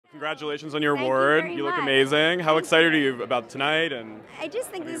Congratulations on your Thank award. you You very look much. amazing. How excited are you about tonight? And I just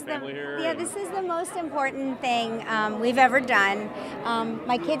think having this is your family here? this is the most important thing we've ever done.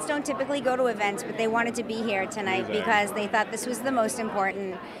 My kids don't typically go to events, but they wanted to be here tonight Amazing. because they thought this was the most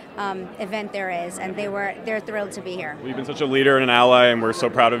important event there is, and they're thrilled to be here. Well, you've been such a leader and an ally, and we're so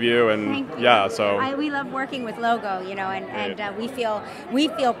proud of you. And Thank you. yeah, so we love working with Logo, you know, and we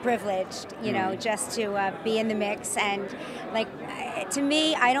feel privileged, you know, just to be in the mix. And like, to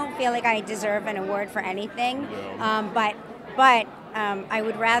me, I don't feel like I deserve an award for anything, but I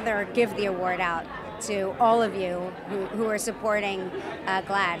would rather give the award out to all of you who are supporting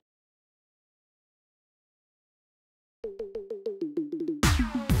GLAAD.